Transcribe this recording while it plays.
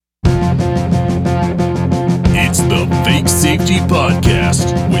Public Safety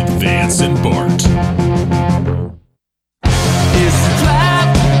Podcast with Vance and Bart. It's a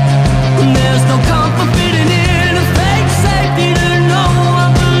trap. There's no comfort fitting in a fake safety that no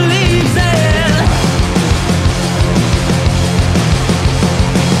one believes in.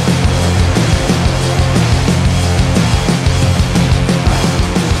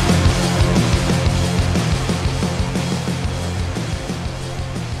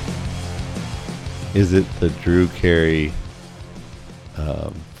 Is it the Drew Carey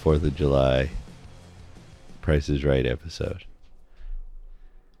 4th of July Price is Right episode?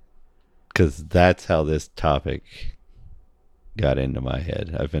 Because that's how this topic got into my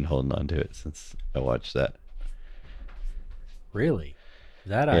head. I've been holding on to it since I watched that. Really?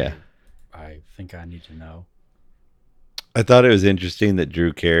 That Yeah. I think I need to know. I thought it was interesting that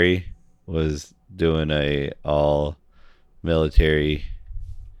Drew Carey was doing a all military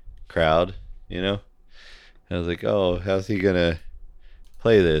crowd, you know? I was like, oh, how's he gonna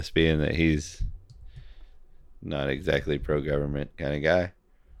play this, being that he's not exactly pro-government kind of guy?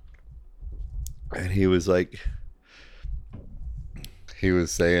 And he was like, he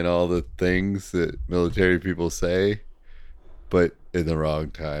was saying all the things that military people say, but in the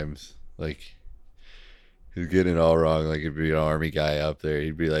wrong times. Like, he's getting it all wrong. Like, it'd be an army guy up there.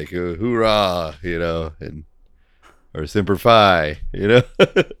 He'd be like, hoorah, you know, and or Semper Fi, you know.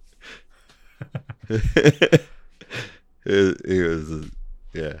 He was,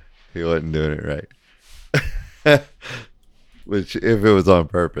 yeah, he wasn't doing it right. Which, if it was on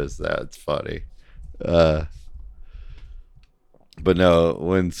purpose, that's funny. But no,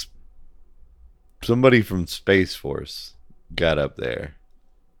 when somebody from Space Force got up there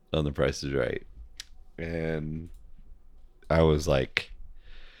on The Price is Right, and I was like,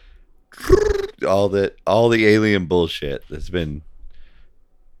 all the alien bullshit that's been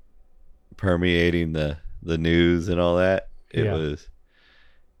permeating the news and all that,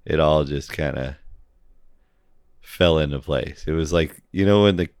 it all just kind of fell into place. It was like, you know,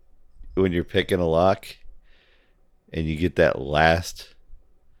 when you're picking a lock and you get that last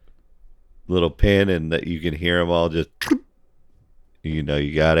little pin and that you can hear them all just, you know,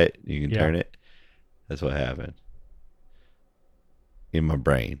 you got it, you can turn it. That's what happened in my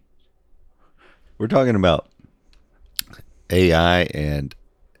brain. We're talking about AI and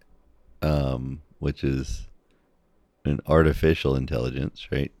which is an artificial intelligence,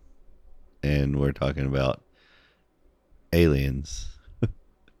 right? And we're talking about aliens.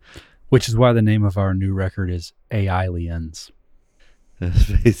 Which is why the name of our new record is AI-lians.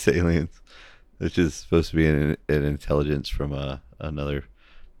 Space aliens, which is supposed to be an intelligence from another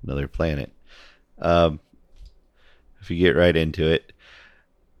planet. If you get right into it,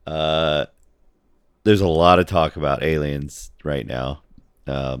 there's a lot of talk about aliens right now.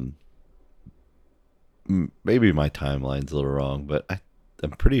 Maybe my timeline's a little wrong, but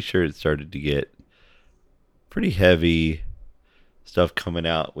I'm pretty sure it started to get pretty heavy stuff coming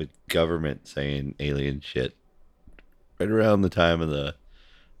out with government saying alien shit right around the time of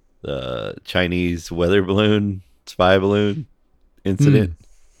the Chinese weather balloon, spy balloon incident.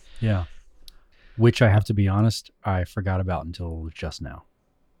 Yeah. Which I have to be honest, I forgot about until just now.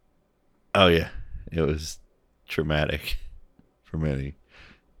 Oh, yeah. It was traumatic for many.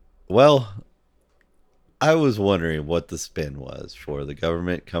 Well, I was wondering what the spin was for the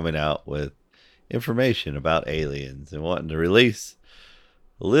government coming out with information about aliens and wanting to release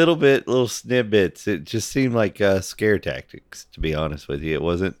little snippets. It just seemed like scare tactics, to be honest with you.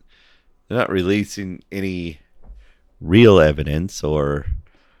 They're not releasing any real evidence or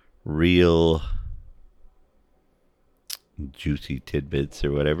real juicy tidbits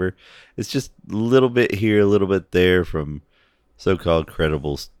or whatever. It's just a little bit here, a little bit there from so-called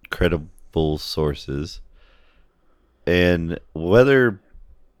credible sources. And whether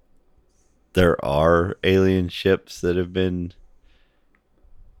there are alien ships that have been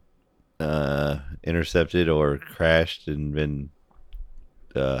intercepted or crashed and been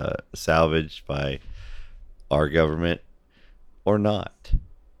salvaged by our government or not,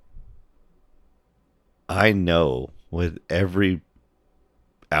 I know with every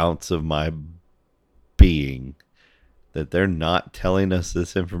ounce of my being that they're not telling us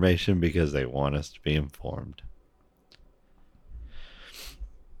this information because they want us to be informed.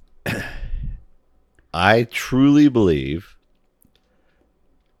 I truly believe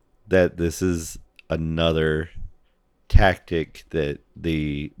that this is another tactic that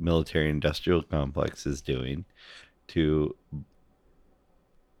the military-industrial complex is doing to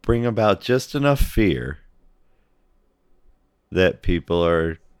bring about just enough fear that people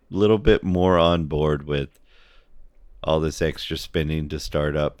are a little bit more on board with all this extra spending to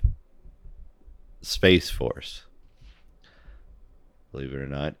start up Space Force. believe it or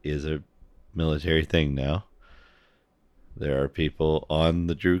not, is a military thing now. There are people on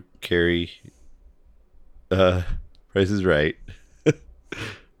the Drew Carey Price is Right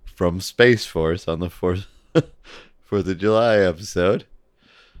from Space Force on the 4th of July episode.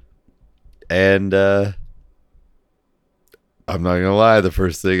 And I'm not going to lie, the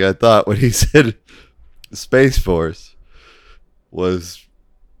first thing I thought when he said Space Force was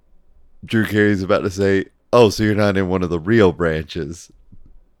Drew Carey's about to say, oh, so you're not in one of the real branches.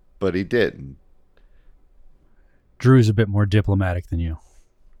 But he didn't. Drew's a bit more diplomatic than you.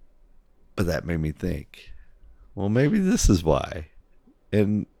 But that made me think, well, maybe this is why.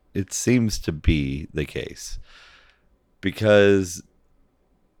 And it seems to be the case. Because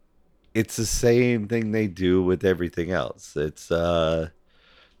it's the same thing they do with everything else. It's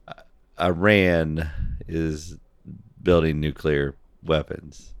Iran is building nuclear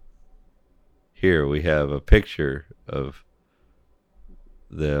weapons. Here we have a picture of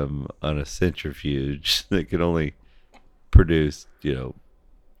them on a centrifuge that can only produce,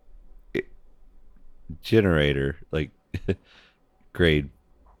 generator like grade,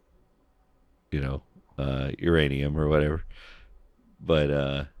 uranium or whatever.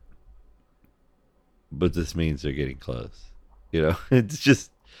 But this means they're getting close. It's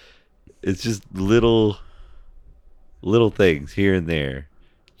just little things here and there,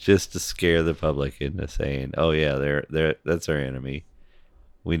 just to scare the public into saying, "Oh yeah, they're that's our enemy.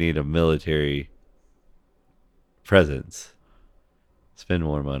 We need a military presence. Spend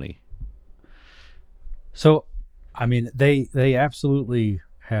more money." So, I mean, they absolutely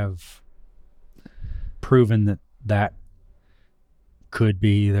have proven that could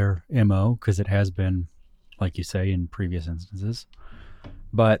be their MO, because it has been, like you say, in previous instances.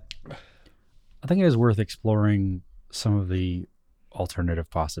 But I think it is worth exploring some of the alternative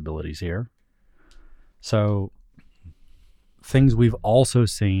possibilities here. So, things we've also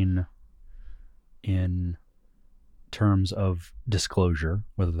seen in terms of disclosure,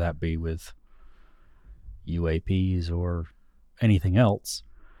 whether that be with UAPs or anything else,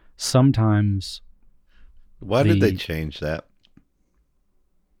 sometimes. Why did they change that?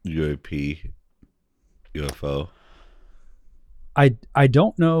 UAP, UFO. I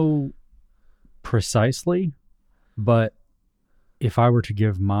don't know precisely, but if I were to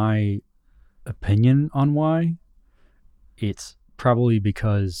give my opinion on why, it's probably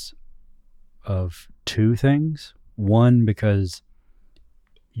because of two things. One, because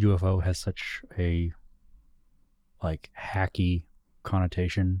UFO has such a hacky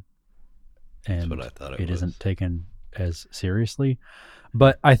connotation, and That's what I thought it was. isn't taken as seriously.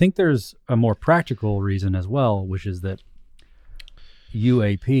 But I think there's a more practical reason as well, which is that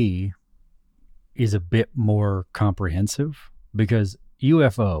UAP is a bit more comprehensive, because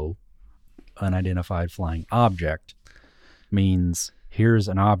UFO, unidentified flying object, means here's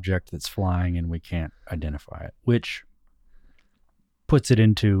an object that's flying and we can't identify it, which puts it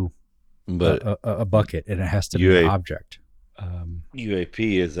into a bucket, and it has to be an object.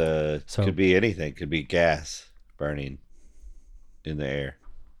 UAP is could be anything. Could be gas burning in the air.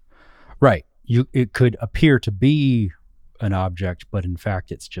 Right. It could appear to be an object, but in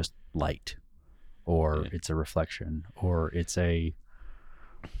fact it's just light, or it's a reflection, or it's a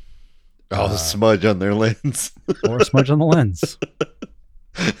smudge on their lens. or a smudge on the lens.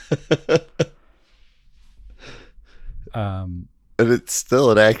 And it's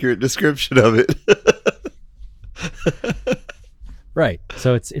still an accurate description of it. Right.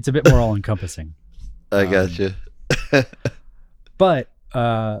 So it's a bit more all encompassing. I gotcha. But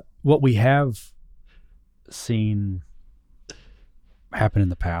what we have seen happen in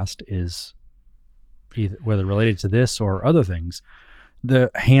the past is, either, whether related to this or other things,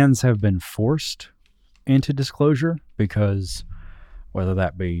 the hands have been forced into disclosure, because whether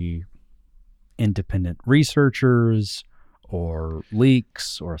that be independent researchers or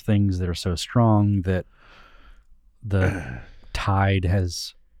leaks or things that are so strong that the tide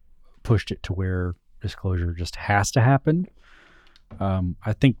has pushed it to where disclosure just has to happen.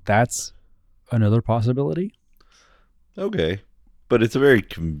 I think that's another possibility. Okay. But it's a very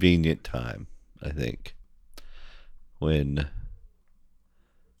convenient time, I think, when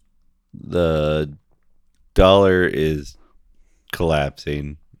the dollar is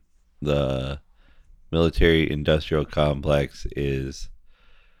collapsing, the military industrial complex is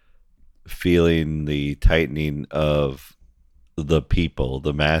feeling the tightening of the people.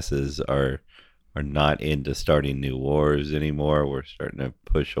 The masses are not into starting new wars anymore. We're starting to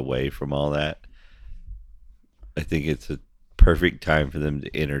push away from all that. I think it's a perfect time for them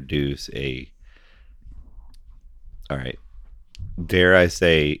to introduce all right, dare I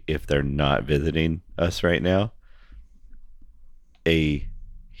say, if they're not visiting us right now, a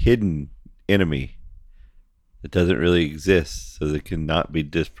hidden enemy that doesn't really exist, so that cannot be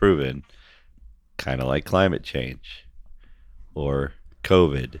disproven, kind of like climate change or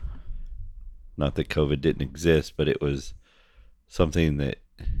COVID. Not that COVID didn't exist, but it was something that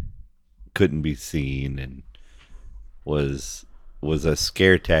couldn't be seen and was a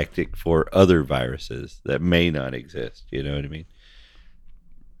scare tactic for other viruses that may not exist. You know what I mean?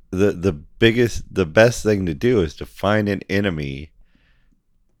 The best thing to do is to find an enemy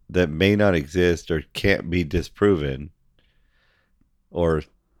that may not exist or can't be disproven, or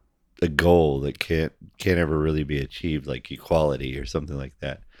a goal that can't ever really be achieved, like equality or something like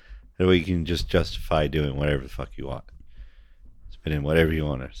that. That way you can just justify doing whatever the fuck you want, spending whatever you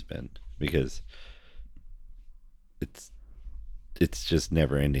want to spend, because it's just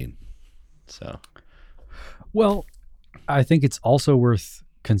never ending. So, Well, I think it's also worth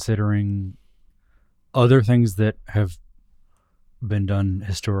considering other things that have been done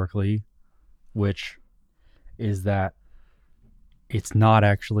historically, which is that it's not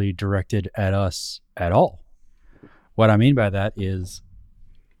actually directed at us at all. What I mean by that is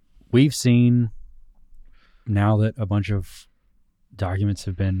we've seen, now that a bunch of documents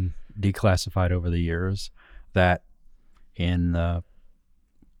have been declassified over the years, that in the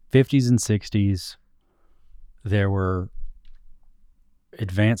 50s and 60s, there were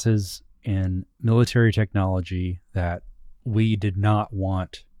advances in military technology that we did not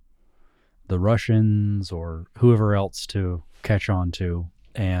want the Russians or whoever else to catch on to.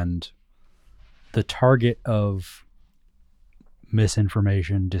 And the target of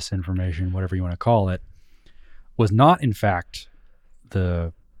misinformation, disinformation, whatever you want to call it, was not, in fact,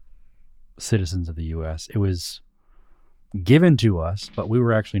 the citizens of the U.S. It was given to us, but we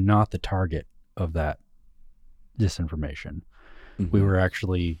were actually not the target of that disinformation. Mm-hmm. We were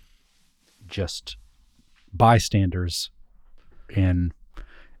actually just bystanders in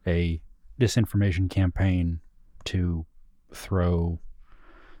a disinformation campaign to throw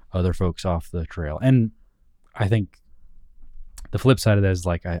other folks off the trail. And I think the flip side of that is,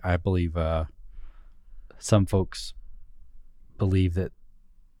 like, I believe some folks believe that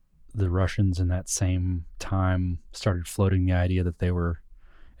the Russians in that same time started floating the idea that they were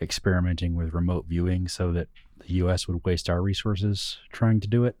experimenting with remote viewing so that the U.S. would waste our resources trying to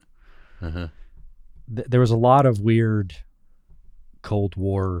do it. Uh-huh. There was a lot of weird Cold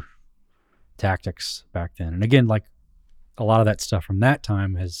War tactics back then. And again, like, a lot of that stuff from that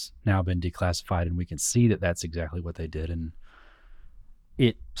time has now been declassified, and we can see that that's exactly what they did. And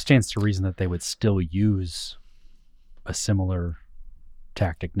it stands to reason that they would still use a similar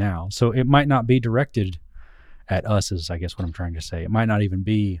tactic now. So it might not be directed at us, is I guess what I'm trying to say. It might not even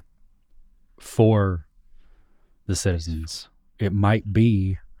be for the citizens. It might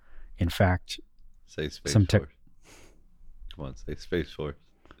be, in fact, say Space Force. Come on, say Space Force.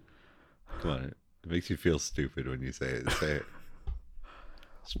 Come on, it makes you feel stupid when you say it. Say it.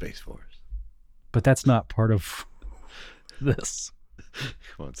 Space Force. But that's not part of this.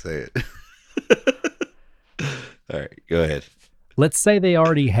 Come on, say it. All right, go ahead. Let's say they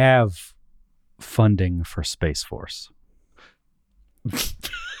already have funding for Space Force.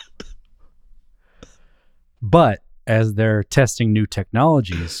 But as they're testing new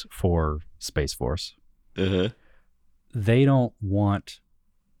technologies for Space Force, they don't want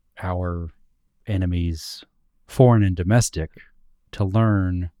our enemies, foreign and domestic, to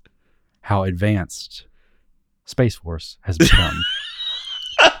learn how advanced Space Force has become.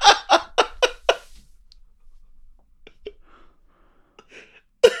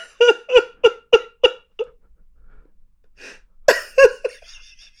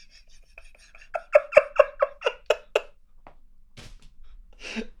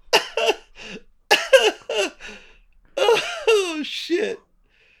 Oh, shit.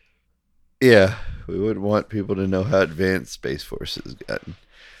 Yeah, we wouldn't want people to know how advanced Space Force has gotten.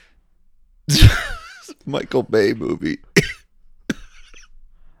 Michael Bay movie.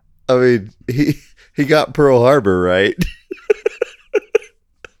 I mean, he got Pearl Harbor, right?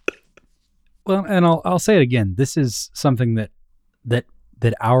 Well, and I'll say it again. This is something that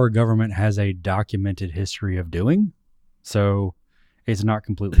our government has a documented history of doing. So it's not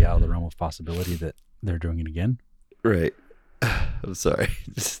completely out of the realm of possibility that they're doing it again. Right. I'm sorry.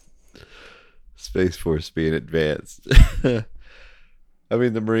 Just Space Force being advanced. I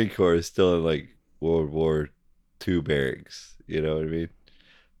mean, the Marine Corps is still in, like, World War II barracks. You know what I mean?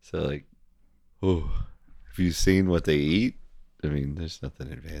 So, like, oh, have you seen what they eat? I mean, there's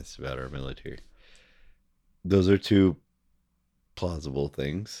nothing advanced about our military. Those are two plausible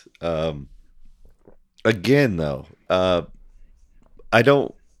things. Again, though, I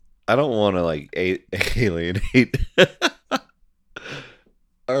don't want to, like, alienate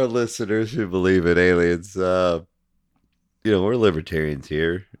our listeners who believe in aliens, we're libertarians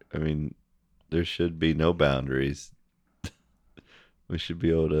here. I mean, there should be no boundaries. We should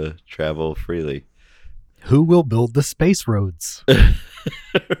be able to travel freely. Who will build the space roads?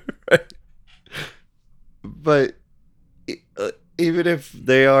 Right. But even if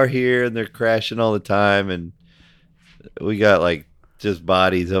they are here and they're crashing all the time, and we got like just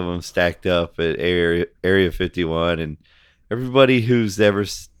bodies of them stacked up at Area 51, and everybody who's ever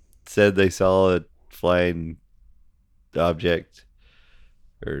said they saw a flying object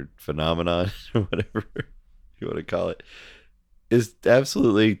or phenomenon or whatever you want to call it is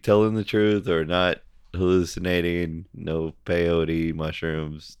absolutely telling the truth or not hallucinating, no peyote,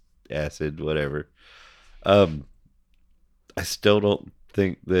 mushrooms, acid, whatever. I still don't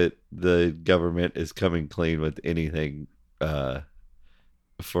think that the government is coming clean with anything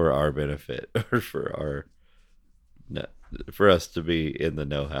for our benefit or for us to be in the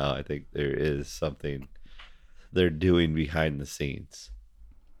know-how. I think there is something they're doing behind the scenes.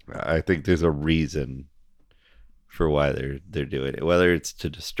 I think there's a reason for why they're doing it, whether it's to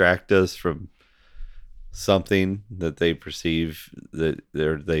distract us from something that they perceive that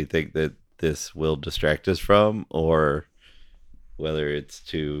they think that this will distract us from, or whether it's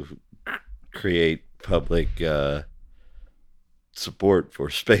to create public support for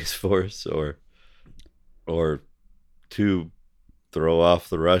Space Force, or to throw off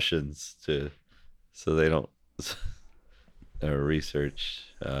the Russians so they don't research,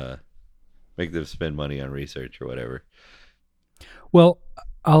 make them spend money on research or whatever. Well,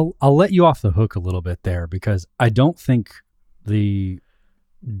 I'll let you off the hook a little bit there, because I don't think the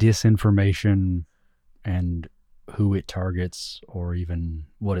disinformation and who it targets or even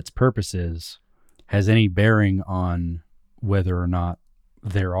what its purpose is has any bearing on whether or not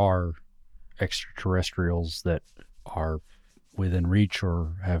there are extraterrestrials that are within reach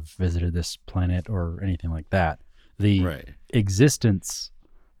or have visited this planet or anything like that. The existence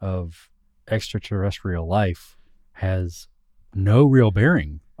of extraterrestrial life has no real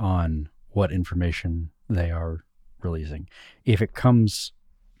bearing on what information they are releasing. If it comes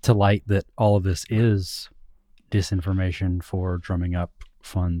to light that all of this is disinformation for drumming up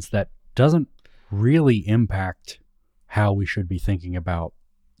funds, that doesn't really impact how we should be thinking about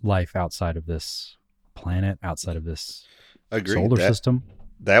life outside of this planet, outside of this solar system.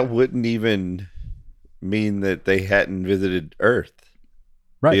 That wouldn't even mean that they hadn't visited Earth.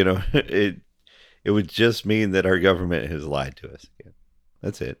 Right. It would just mean that our government has lied to us again.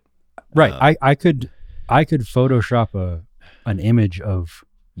 That's it. Right. I could Photoshop an image of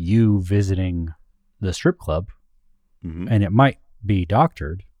you visiting the strip club, and it might be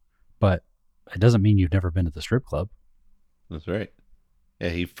doctored, but it doesn't mean you've never been to the strip club. That's right. Yeah,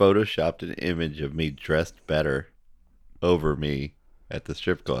 he photoshopped an image of me dressed better over me at the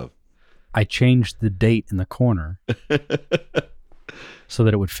strip club. I changed the date in the corner so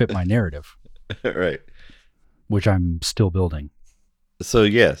that it would fit my narrative. Right. Which I'm still building. So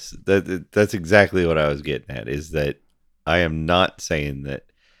yes, that's exactly what I was getting at, is that I am not saying that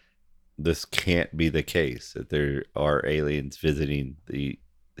this can't be the case, that there are aliens visiting the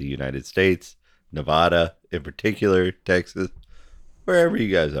United States, Nevada in particular, Texas, wherever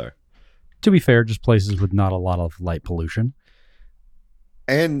you guys are. To be fair, just places with not a lot of light pollution.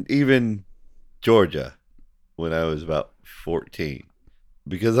 And even Georgia when I was about 14,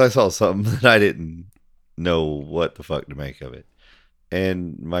 because I saw something that I didn't know what the fuck to make of it.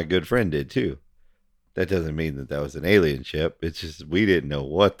 And my good friend did too. That doesn't mean that was an alien ship. It's just we didn't know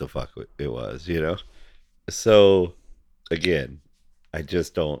what the fuck it was, So, again, I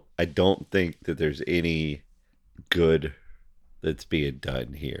don't think that there's any good that's being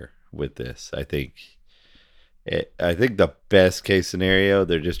done here with this. I think the best case scenario,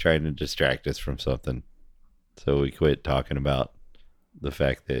 they're just trying to distract us from something, so we quit talking about the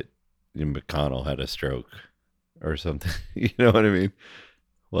fact that McConnell had a stroke or something. You know what I mean?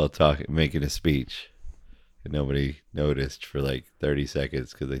 While making a speech, and nobody noticed for like 30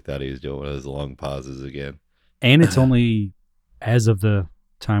 seconds because they thought he was doing one of those long pauses again. And it's only, as of the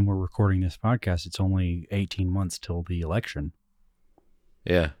time we're recording this podcast, it's only 18 months till the election.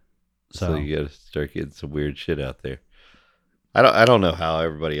 Yeah. So you got to start getting some weird shit out there. I don't know how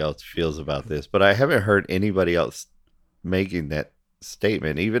everybody else feels about this, but I haven't heard anybody else making that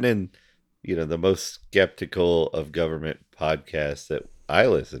statement, even in the most skeptical of government podcasts that I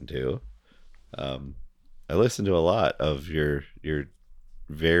listen to. I listen to a lot of your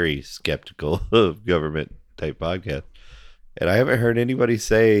very skeptical of government type podcast, and I haven't heard anybody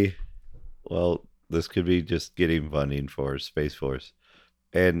say, well, this could be just getting funding for Space Force.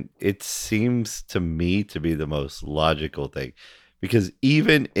 And it seems to me to be the most logical thing, Because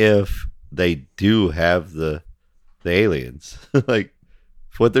even if they do have the aliens, like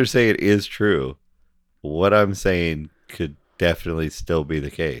if what they're saying is true, what I'm saying could definitely still be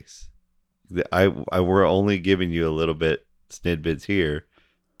the case. We're only giving you a little bit snidbits here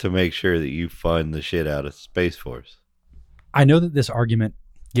to make sure that you fund the shit out of Space Force. I know that this argument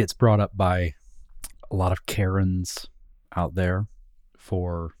gets brought up by a lot of Karens out there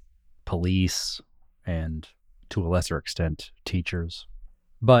for police and, to a lesser extent, teachers.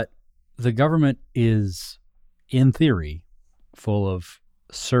 But the government is, in theory, full of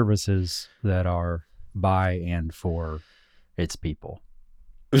services that are by and for its people.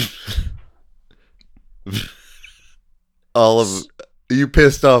 All of you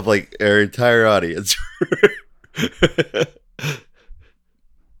pissed off like our entire audience.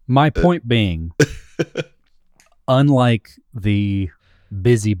 My point being, unlike the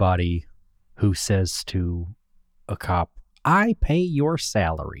busybody who says to a cop, I pay your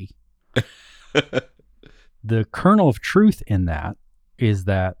salary, the kernel of truth in that is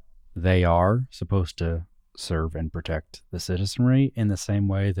that they are supposed to serve and protect the citizenry in the same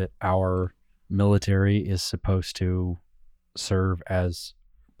way that our military is supposed to serve as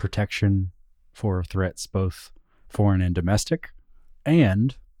protection for threats both foreign and domestic.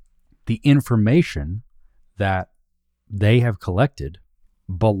 And the information that they have collected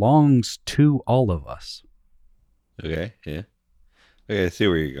belongs to all of us. Okay, yeah. Okay, I see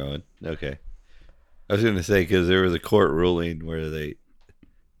where you're going. Okay. I was going to say, because there was a court ruling where they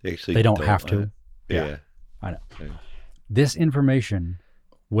actually They don't have to. Yeah. I know. Okay. This information,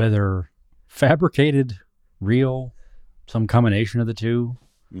 whether fabricated, real, some combination of the two,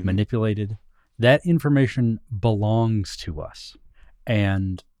 Mhm. manipulated, that information belongs to us.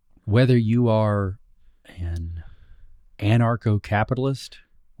 And whether you are an anarcho-capitalist,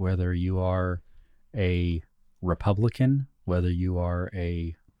 whether you are a Republican, whether you are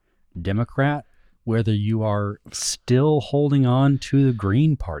a Democrat, whether you are still holding on to the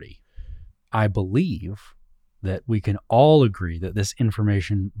Green Party, I believe that we can all agree that this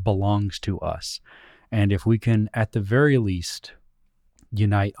information belongs to us. And if we can, at the very least,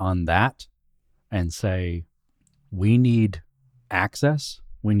 unite on that and say, we need access,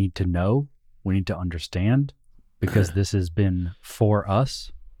 we need to know, we need to understand, because this has been for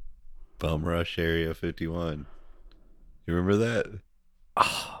us. Bum Rush Area 51. You remember that?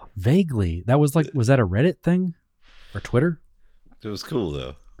 Oh, vaguely. That was was that a Reddit thing or Twitter? It was cool,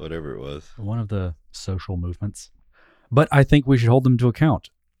 though, whatever it was. One of the social movements. But I think we should hold them to account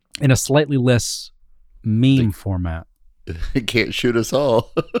in a slightly less meme format. They can't shoot us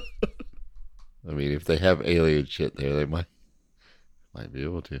all. I mean, if they have alien shit there, they might be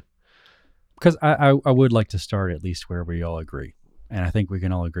able to. Because I would like to start at least where we all agree. And I think we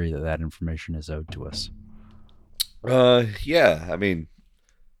can all agree that that information is owed to us. Yeah. I mean,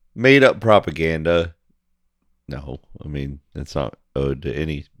 made up propaganda. No, I mean, it's not owed to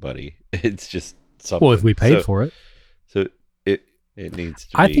anybody. It's just something. Well, if we paid for it. So it needs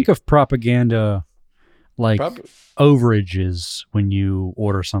to be. I think of propaganda like overages when you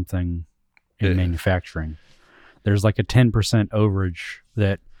order something in manufacturing. There's like a 10% overage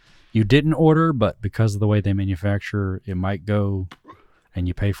that you didn't order, but because of the way they manufacture, it might go and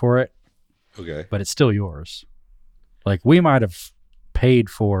you pay for it. Okay. But it's still yours. Like we might have paid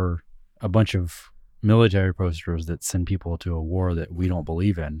for a bunch of military posters that send people to a war that we don't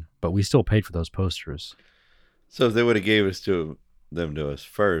believe in, but we still paid for those posters. So if they would have gave them to us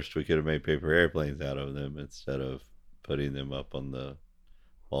first, we could have made paper airplanes out of them instead of putting them up on the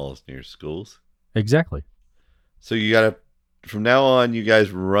walls near schools. Exactly. So you gotta, from now on, you guys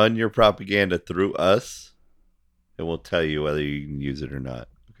run your propaganda through us, and we'll tell you whether you can use it or not.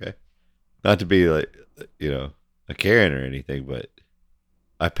 Okay. Not to be like, a Karen or anything, but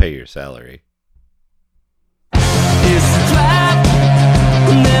I pay your salary.